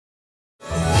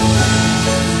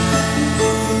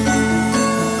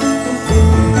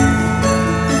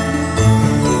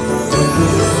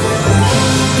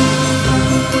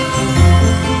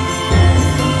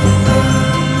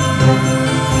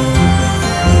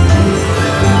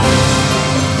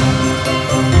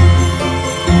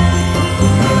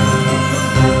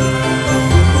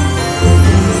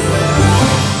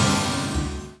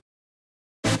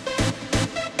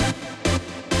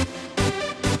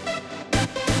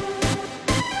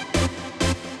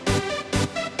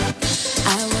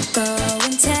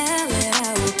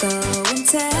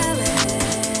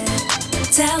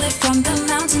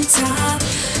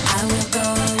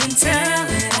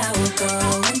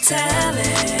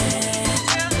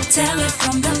tell it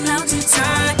from the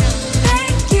mountaintop.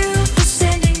 Thank you for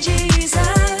sending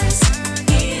Jesus.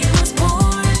 He was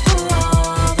born for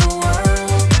all the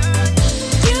world.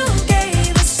 You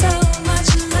gave us so much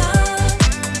love,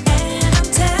 and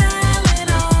I'm telling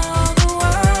all the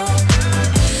world.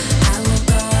 I will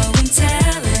go and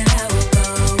tell it, I will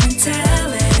go and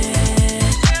tell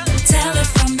it. Tell it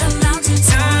from the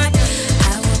mountaintop.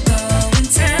 I will go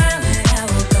and tell it, I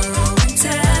will go and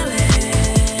tell it.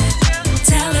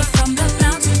 Tell it from the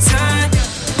mountaintop.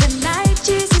 The night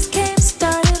Jesus came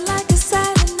started like a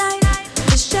silent night.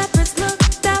 The shepherds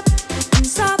looked up and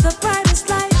saw the brightest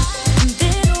light. And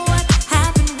then what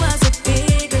happened was a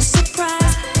bigger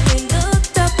surprise. They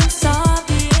looked up and saw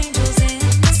the angels in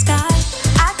the sky.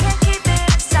 I can't keep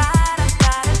it inside, I've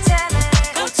gotta tell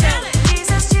it. Go tell it.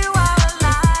 Jesus, you are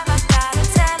alive, I've gotta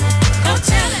tell it. Go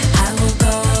tell it. I will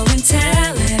go and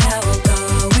tell it, I will go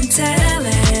and tell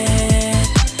it.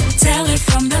 Tell it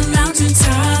from the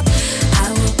mountaintop. I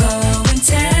will go and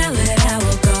tell it, I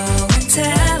will go and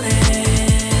tell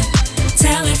it.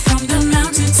 Tell it from the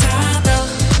mountaintop. Go,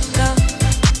 go,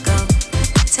 go,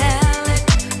 tell it.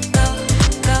 Go,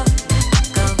 go,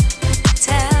 go,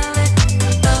 tell it.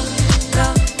 Go, go,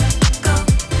 go,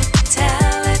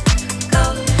 tell it. Go,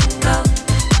 go,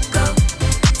 go,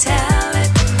 tell it.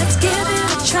 Let's give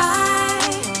it a try.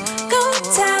 Go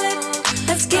tell it.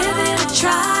 Let's give it a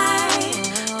try.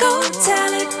 Go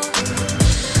tell it.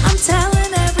 I'm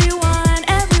telling everyone,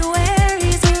 everywhere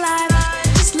he's alive.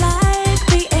 Just like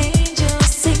the angels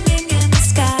singing in the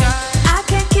sky. I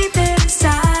can't keep it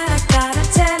inside, I gotta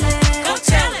tell it. Go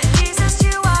tell it. Jesus,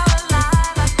 you are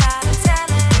alive, I gotta tell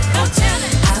it. Go tell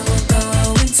it. I will go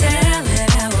and tell it,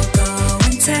 I will go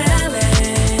and tell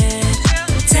it.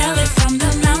 Tell it from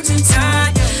the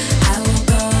mountaintop. I will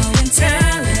go and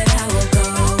tell it, I will go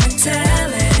and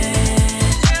tell it.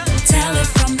 Tell it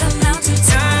from the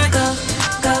mountaintop. Go,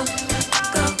 go,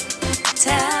 go,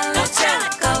 tell it.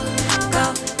 Go,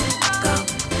 go, go,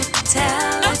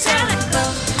 tell it. Go,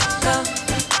 go,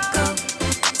 go,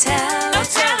 tell it.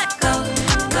 Go,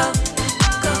 go,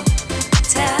 go,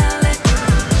 tell it.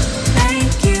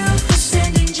 Thank you for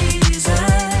sending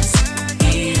Jesus.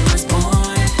 He was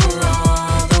born for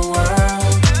all the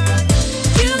world.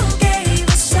 You gave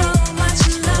us so much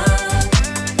love,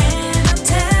 and I'm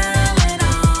telling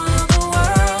all the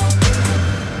world.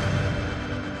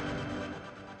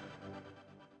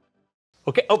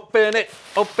 Okay, open it.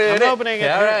 Open it. I'm opening it.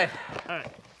 Yeah, all right.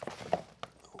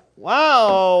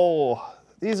 Wow.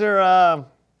 These are,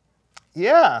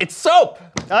 yeah. It's soap.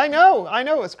 I know.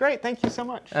 It's great. Thank you so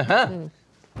much. Okay,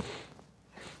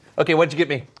 what'd you get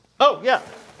me? Oh, yeah.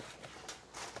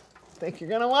 Think you're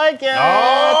gonna like it.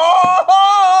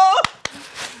 Oh!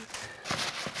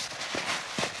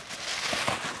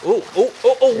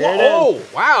 Oh, There it oh,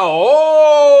 wow.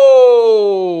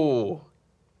 Oh!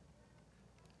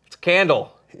 It's a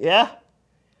candle. Yeah?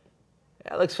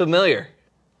 That looks familiar.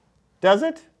 Does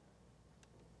it?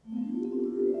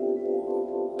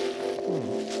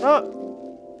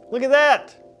 Oh, look at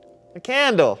that. A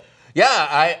candle.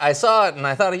 Yeah, I saw it and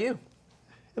I thought of you.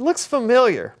 It looks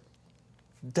familiar.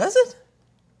 Does it?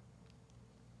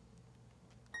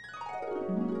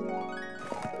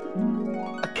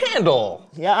 A candle.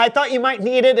 Yeah, I thought you might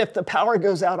need it if the power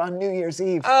goes out on New Year's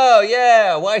Eve. Oh,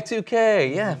 yeah,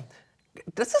 Y2K, yeah.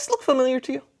 Does this look familiar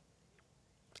to you?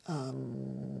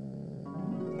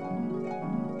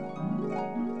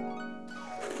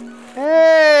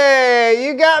 Hey,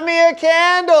 you got me a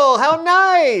candle. How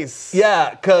nice.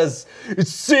 Yeah, 'cause it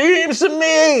seems to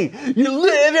me you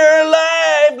live your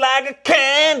life like a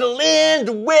candle in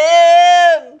the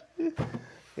wind.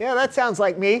 Yeah, that sounds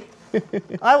like me.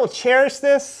 I will cherish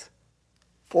this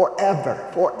forever,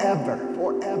 forever,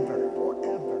 forever, forever,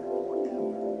 forever.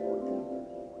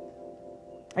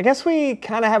 I guess we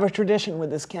kind of have a tradition with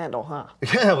this candle, huh?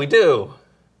 Yeah, we do.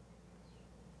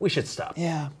 We should stop.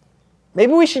 Yeah.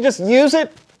 Maybe we should just use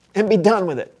it and be done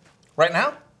with it. Right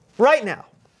now? Right now.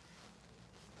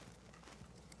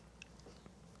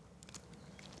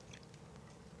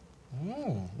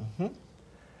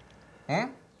 Yeah,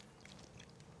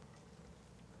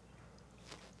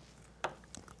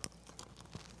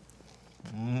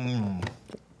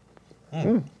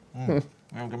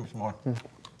 give me some more.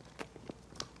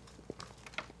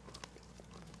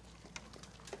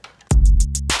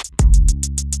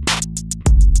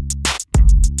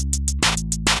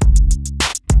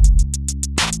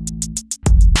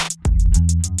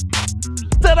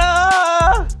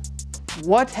 Ta-da!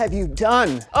 What have you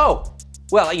done? Oh,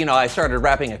 well, you know, I started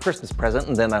wrapping a Christmas present,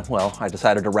 and then, I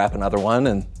decided to wrap another one,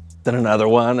 and then another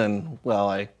one, and, well,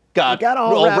 I got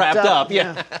all wrapped wrapped up. up,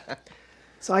 Yeah.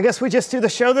 So I guess we just do the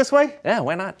show this way? Yeah,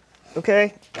 why not?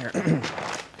 Okay. Here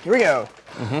we go.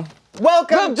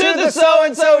 Welcome to the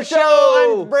So-and-So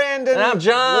Show. I'm Brandon. And I'm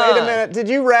John. Wait a minute. Did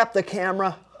you wrap the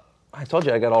camera? I told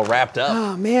you I got all wrapped up.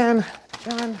 Oh, man.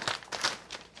 John.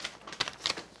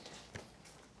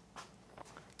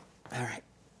 All right.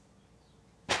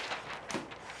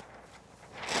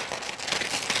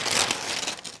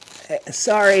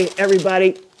 Sorry,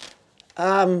 everybody.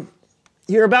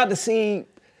 You're about to see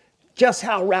just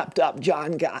how wrapped up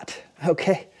John got,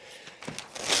 okay?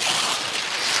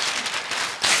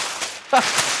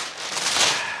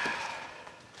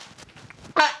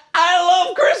 I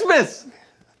love Christmas!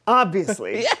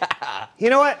 Obviously. Yeah! You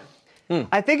know what?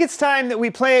 I think it's time that we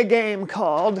play a game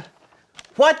called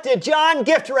What Did John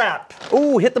Gift Wrap?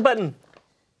 Ooh, hit the button.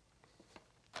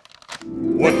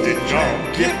 What did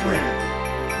John gift wrap?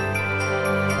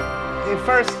 Hey,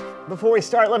 first, before we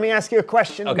start, let me ask you a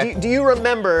question. Okay. Do you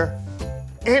remember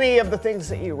any of the things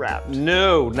that you wrapped?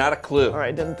 No, not a clue. All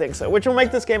right, didn't think so, which will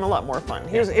make this game a lot more fun.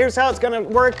 Here's how it's gonna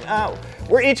work.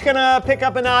 We're each gonna pick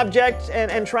up an object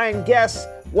and try and guess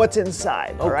what's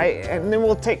inside, all right? And then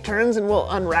we'll take turns and we'll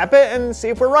unwrap it and see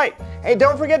if we're right. Hey,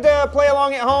 don't forget to play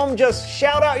along at home. Just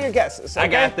shout out your guesses, okay? I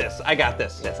got this. Yes, I got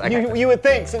this. You would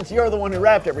think, since you're the one who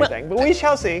wrapped everything, but we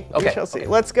shall see. We Okay, shall see. okay.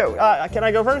 Let's go. Can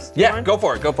I go first? Yeah, Fine? go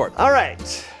for it, go for it. All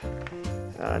right.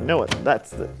 No, that's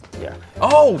the, yeah.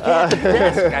 Oh, yeah, the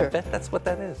desk. I bet that's what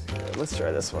that is. Let's try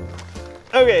this one.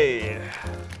 Okay.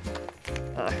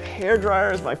 Hair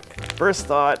dryer is my first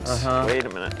thought. Wait a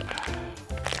minute.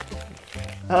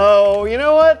 Oh, you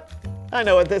know what? I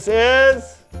know what this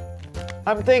is.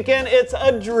 I'm thinking it's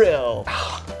a drill.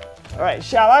 All right,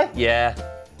 shall I? Yeah.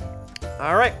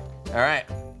 All right. All right.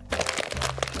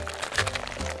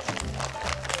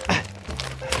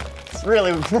 It's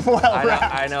really well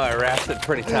wrapped. I know, I wrapped it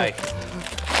pretty tight.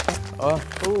 Oh,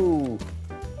 ooh.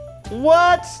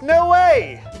 What? No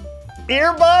way.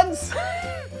 Earbuds?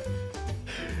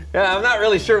 Yeah, I'm not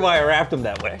really sure why I wrapped them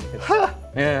that way. Huh.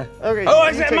 Yeah. Okay. Oh, you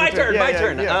it's take my a turn. turn, Yeah, my yeah,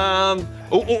 turn. yeah.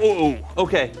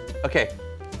 Okay.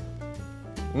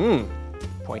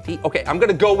 Pointy. Okay, I'm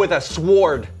gonna go with a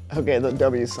sword. Okay, the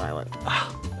W's silent.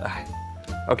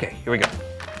 Okay, here we go.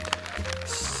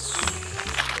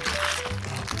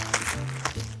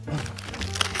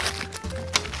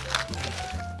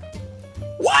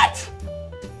 What?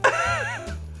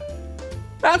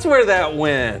 That's where that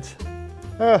went.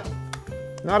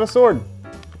 Not a sword.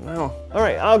 No. All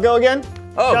right, I'll go again.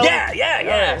 Oh, Shall I? yeah. All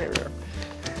right, here we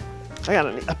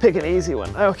go. I pick an easy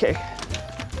one. Okay,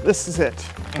 this is it.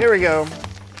 Here we go.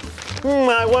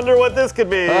 I wonder what this could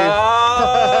be.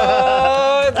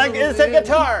 Oh, It's a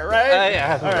guitar, right?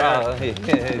 Yeah, All right. probably.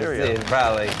 Here we go. It's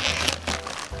probably.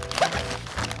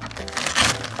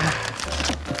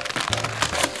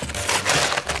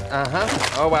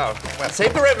 Oh, wow.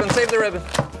 Save the ribbon, save the ribbon.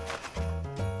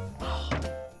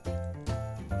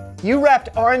 You wrapped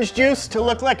orange juice to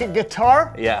look like a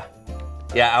guitar? Yeah,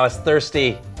 I was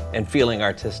thirsty and feeling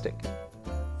artistic.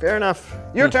 Fair enough.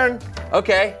 Your turn.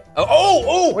 Okay.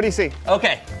 Oh! What do you see?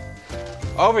 Okay.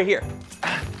 Over here.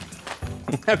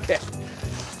 Okay.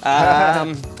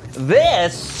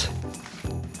 This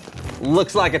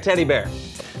looks like a teddy bear.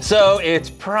 So it's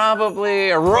probably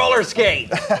a roller skate.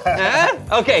 Huh?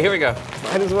 Okay, here we go.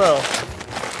 Might as well.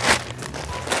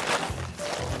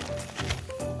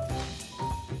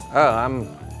 Oh, I'm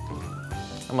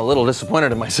a little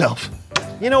disappointed in myself.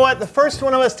 You know what? The first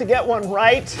one of us to get one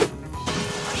right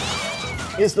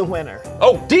is the winner.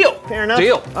 Oh, deal. Fair enough?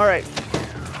 Deal. All right.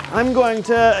 I'm going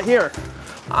to, here.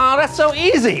 Oh, that's so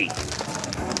easy.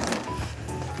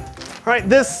 All right,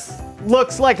 this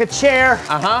looks like a chair.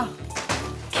 Uh-huh.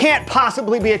 Can't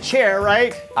possibly be a chair,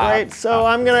 right? Right, so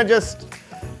I'm gonna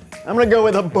go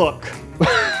with a book.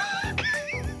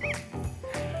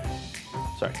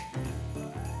 Sorry.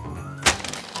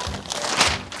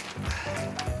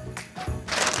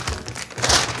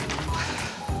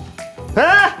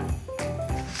 Ah!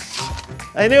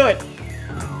 I knew it.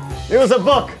 It was a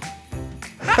book.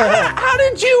 How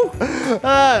did you?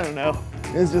 I don't know.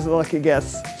 It was just a lucky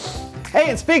guess.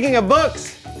 Hey, and speaking of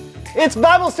books, it's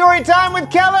Bible story time with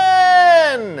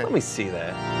Kellen! Let me see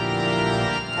that.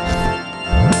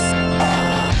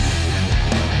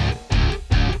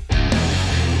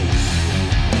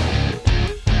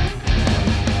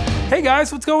 Hey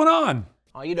guys, what's going on?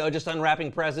 Oh, you know, just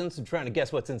unwrapping presents and trying to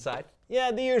guess what's inside.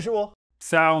 Yeah, the usual.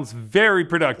 Sounds very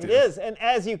productive. It is, and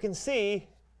as you can see,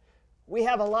 we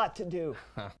have a lot to do.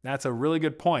 That's a really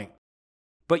good point.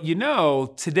 But you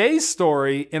know, today's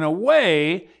story, in a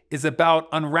way, is about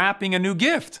unwrapping a new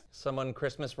gift. Someone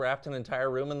Christmas wrapped an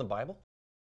entire room in the Bible?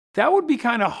 that would be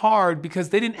kind of hard because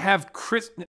they didn't have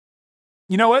Christmas.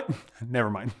 You know what? Never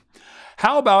mind.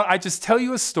 How about I just tell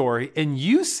you a story and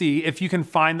you see if you can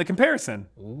find the comparison?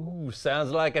 Ooh,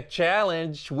 sounds like a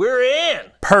challenge. We're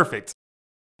in. Perfect.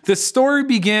 The story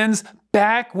begins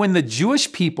back when the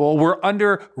Jewish people were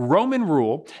under Roman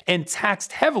rule and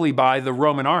taxed heavily by the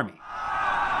Roman army.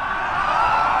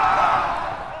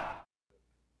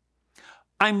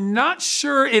 I'm not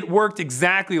sure it worked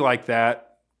exactly like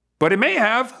that, but it may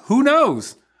have. Who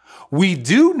knows? We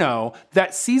do know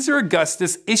that Caesar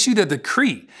Augustus issued a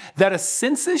decree that a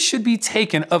census should be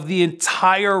taken of the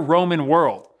entire Roman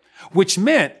world, which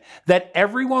meant that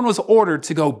everyone was ordered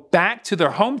to go back to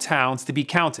their hometowns to be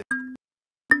counted.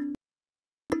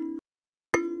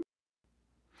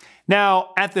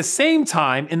 Now, at the same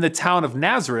time, in the town of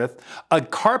Nazareth, a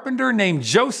carpenter named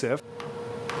Joseph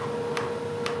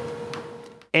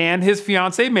and his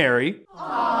fiancée Mary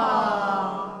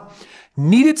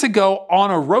needed to go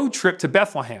on a road trip to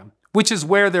Bethlehem, which is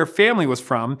where their family was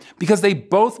from, because they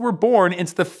both were born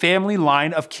into the family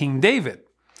line of King David.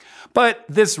 But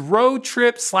this road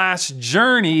trip /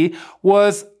 journey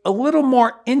was a little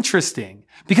more interesting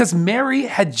because Mary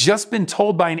had just been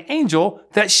told by an angel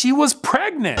that she was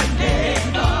pregnant.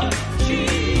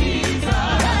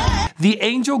 The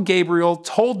angel Gabriel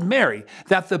told Mary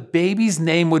that the baby's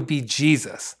name would be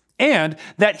Jesus and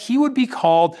that he would be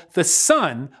called the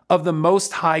Son of the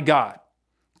Most High God.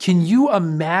 Can you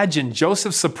imagine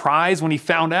Joseph's surprise when he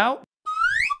found out?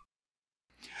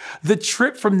 The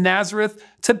trip from Nazareth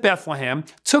to Bethlehem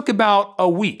took about a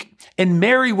week, and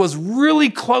Mary was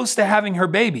really close to having her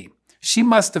baby. She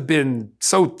must have been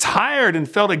so tired and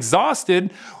felt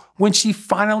exhausted when she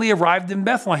finally arrived in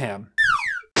Bethlehem.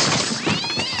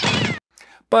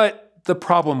 But the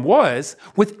problem was,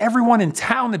 with everyone in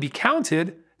town to be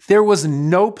counted, there was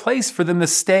no place for them to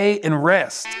stay and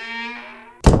rest.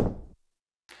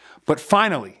 But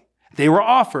finally, they were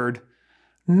offered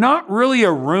not really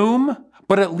a room,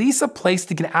 but at least a place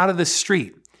to get out of the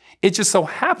street. It just so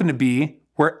happened to be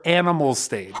where animals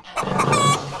stayed.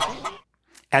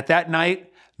 At that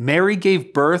night, Mary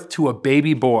gave birth to a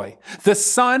baby boy, the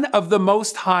Son of the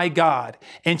Most High God,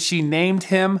 and she named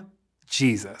him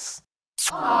Jesus.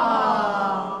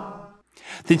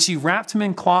 Then she wrapped him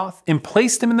in cloth and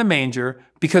placed him in the manger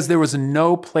because there was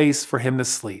no place for him to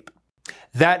sleep.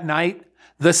 That night,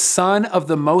 the Son of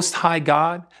the Most High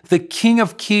God, the King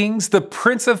of Kings, the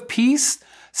Prince of Peace,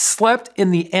 slept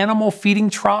in the animal feeding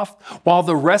trough while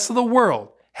the rest of the world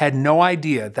had no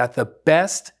idea that the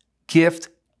best gift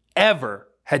ever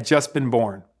had just been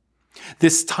born.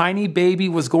 This tiny baby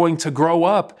was going to grow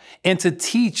up and to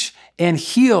teach and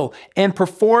heal and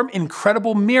perform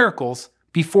incredible miracles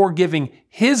before giving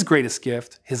his greatest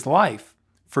gift, his life,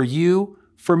 for you,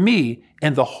 for me,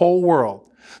 and the whole world,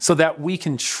 so that we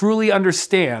can truly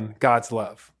understand God's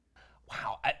love.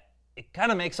 Wow, it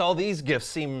kind of makes all these gifts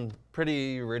seem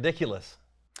pretty ridiculous.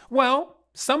 Well,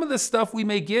 some of the stuff we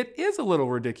may get is a little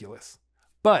ridiculous,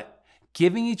 but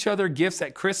giving each other gifts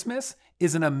at Christmas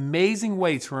is an amazing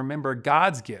way to remember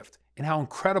God's gift and how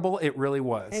incredible it really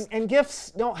was. And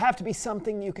gifts don't have to be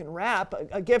something you can wrap.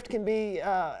 A gift can be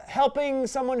helping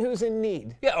someone who's in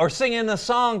need. Yeah, or singing a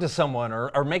song to someone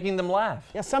or making them laugh.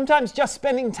 Yeah, sometimes just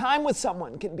spending time with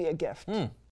someone can be a gift.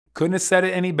 Couldn't have said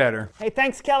it any better. Hey,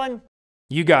 thanks, Kellen.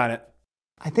 You got it.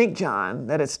 I think, John,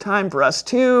 that it's time for us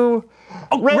to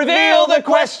Reveal the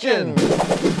question!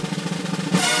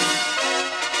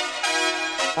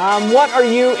 What are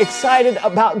you excited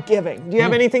about giving? Do you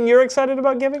have anything you're excited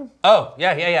about giving? Oh,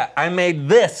 yeah. I made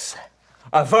this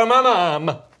for my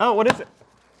mom. Oh, what is it?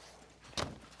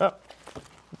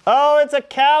 Oh, it's a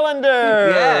calendar.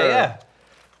 Yeah.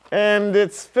 And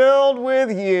it's filled with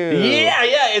you.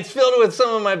 Yeah, it's filled with some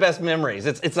of my best memories.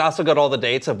 It's also got all the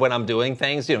dates of when I'm doing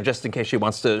things, just in case she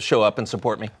wants to show up and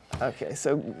support me. Okay,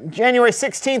 so January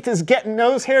 16th is getting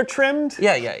nose hair trimmed?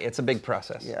 Yeah, it's a big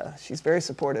process. Yeah, she's very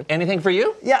supportive. Anything for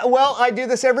you? Yeah, well, I do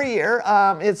this every year.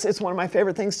 It's one of my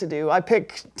favorite things to do. I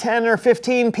pick 10 or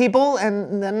 15 people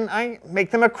and then I make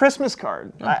them a Christmas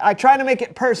card. I try to make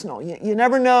it personal. You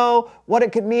never know what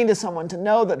it could mean to someone to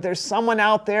know that there's someone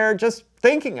out there just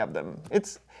thinking of them.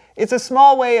 It's a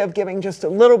small way of giving just a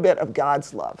little bit of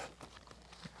God's love.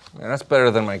 Man, that's better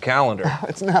than my calendar.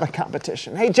 It's not a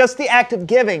competition. Hey, just the act of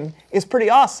giving is pretty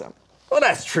awesome. Well,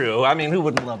 that's true. I mean, who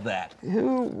wouldn't love that?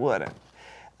 Who wouldn't?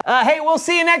 Hey, we'll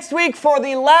see you next week for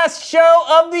the last show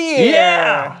of the year.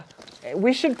 Yeah!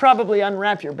 We should probably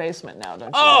unwrap your basement now, don't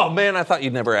you? Oh, man, I thought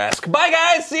you'd never ask. Bye,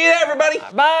 guys. See you, everybody.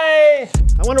 Bye.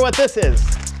 I wonder what this is.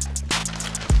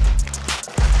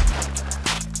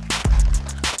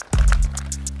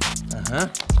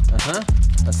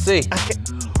 Let's see.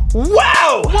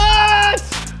 Wow! What?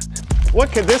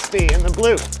 What could this be in the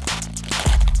blue?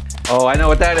 Oh, I know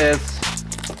what that is.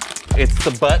 It's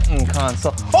the button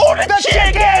console. Oh, the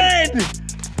chicken!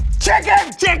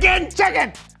 Chicken! Chicken!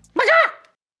 Chicken!